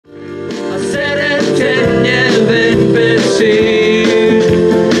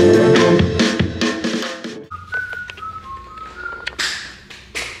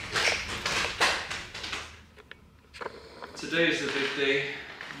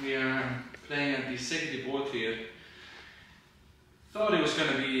We are playing at the Szeged Bortér. Thought it was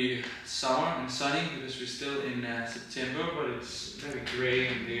going to be summer and sunny because we're still in September, but it's very grey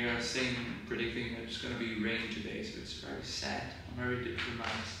and they are predicting that it's going to be rain today, so it's very sad. I'm very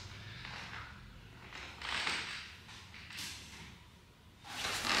depressed.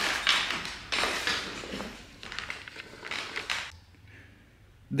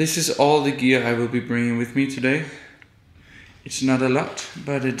 This is all the gear I will be bringing with me today. It's not a lot,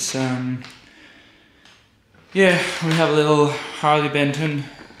 but it's yeah, we have a little Harley Benton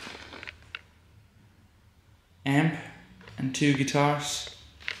amp and 2 guitars.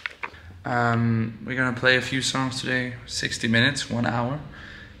 We're gonna play a few songs today, 60 minutes, 1 hour.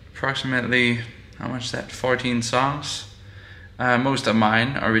 Approximately, how much is that? 14 songs. Most are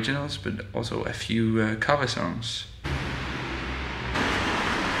mine, originals, but also a few cover songs.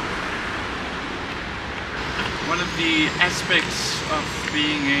 One of the aspects of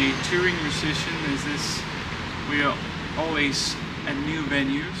being a touring musician is this: we are always at new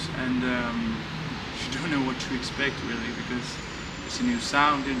venues and you don't know what to expect really, because it's a new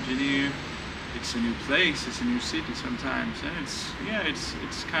sound engineer, it's a new place, it's a new city sometimes, and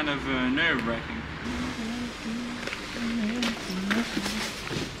it's kind of nerve-wracking.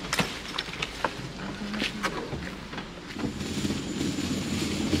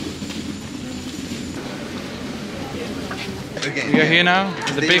 We are here now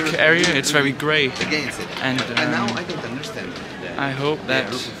in the big area. It's very grey, and now I don't understand. I hope that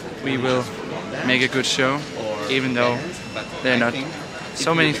we will make a good show, even though there are not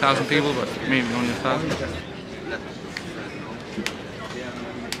so many thousand people, but maybe only 1,000.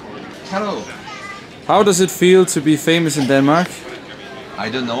 Hello. How does it feel to be famous in Denmark? I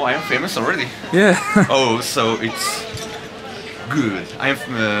don't know. I am famous already. Yeah. Oh, so it's good. I am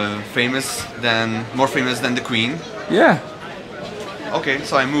more famous than the Queen. Yeah. Okay,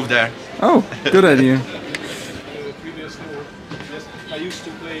 so I moved there. Oh, good idea. I used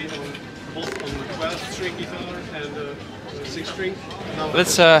to play both on the 12-string guitar and the 6-string.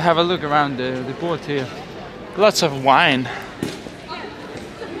 Let's have a look around the board here. Lots of wine.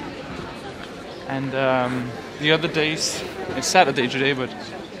 And the other days, it's Saturday today, but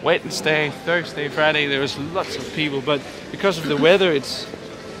Wednesday, Thursday, Friday, there was lots of people. But because of the weather, it's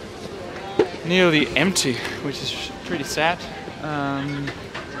nearly empty, which is pretty sad.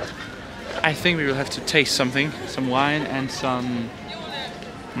 I think we will have to taste something, some wine and some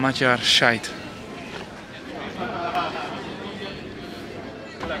Magyar shite.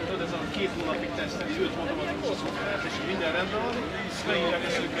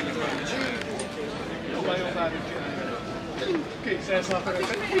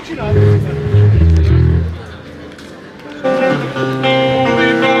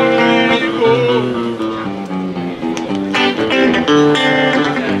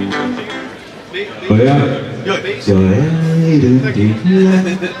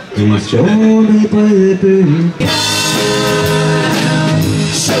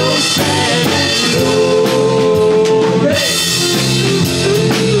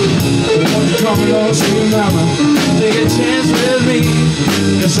 Take a chance with me,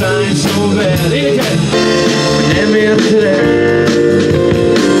 'cause I ain't so bad. And me up today,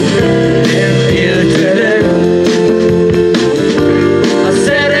 and you today. I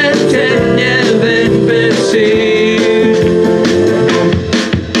said it, can you be seen?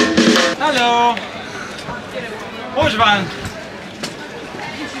 Hallo! Hoortwaan!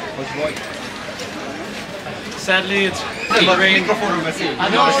 Sadly, it's rain. I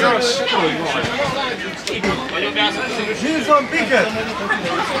know, sure.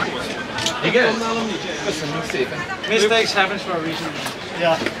 Mistakes happen for a reason.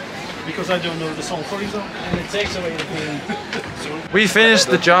 Yeah, because I don't know the song for example, and it takes away the feeling. We finished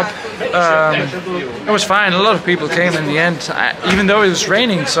the job. It was fine. A lot of people came in the end, even though it was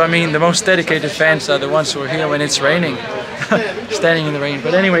raining. So I mean, the most dedicated fans are the ones who are here when it's raining, standing in the rain.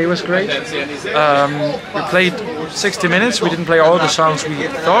 But anyway, it was great. We played 60 minutes. We didn't play all the songs we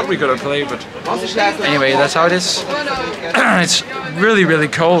thought we could play, but anyway, that's how it is. It's really, really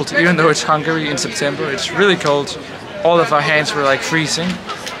cold, even though it's Hungary in September. It's really cold. All of our hands were like freezing.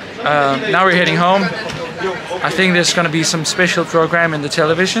 Now we're heading home. I think there's gonna be some special program in the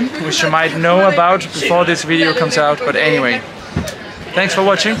television, which you might know about before this video comes out. But anyway, thanks for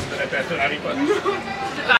watching.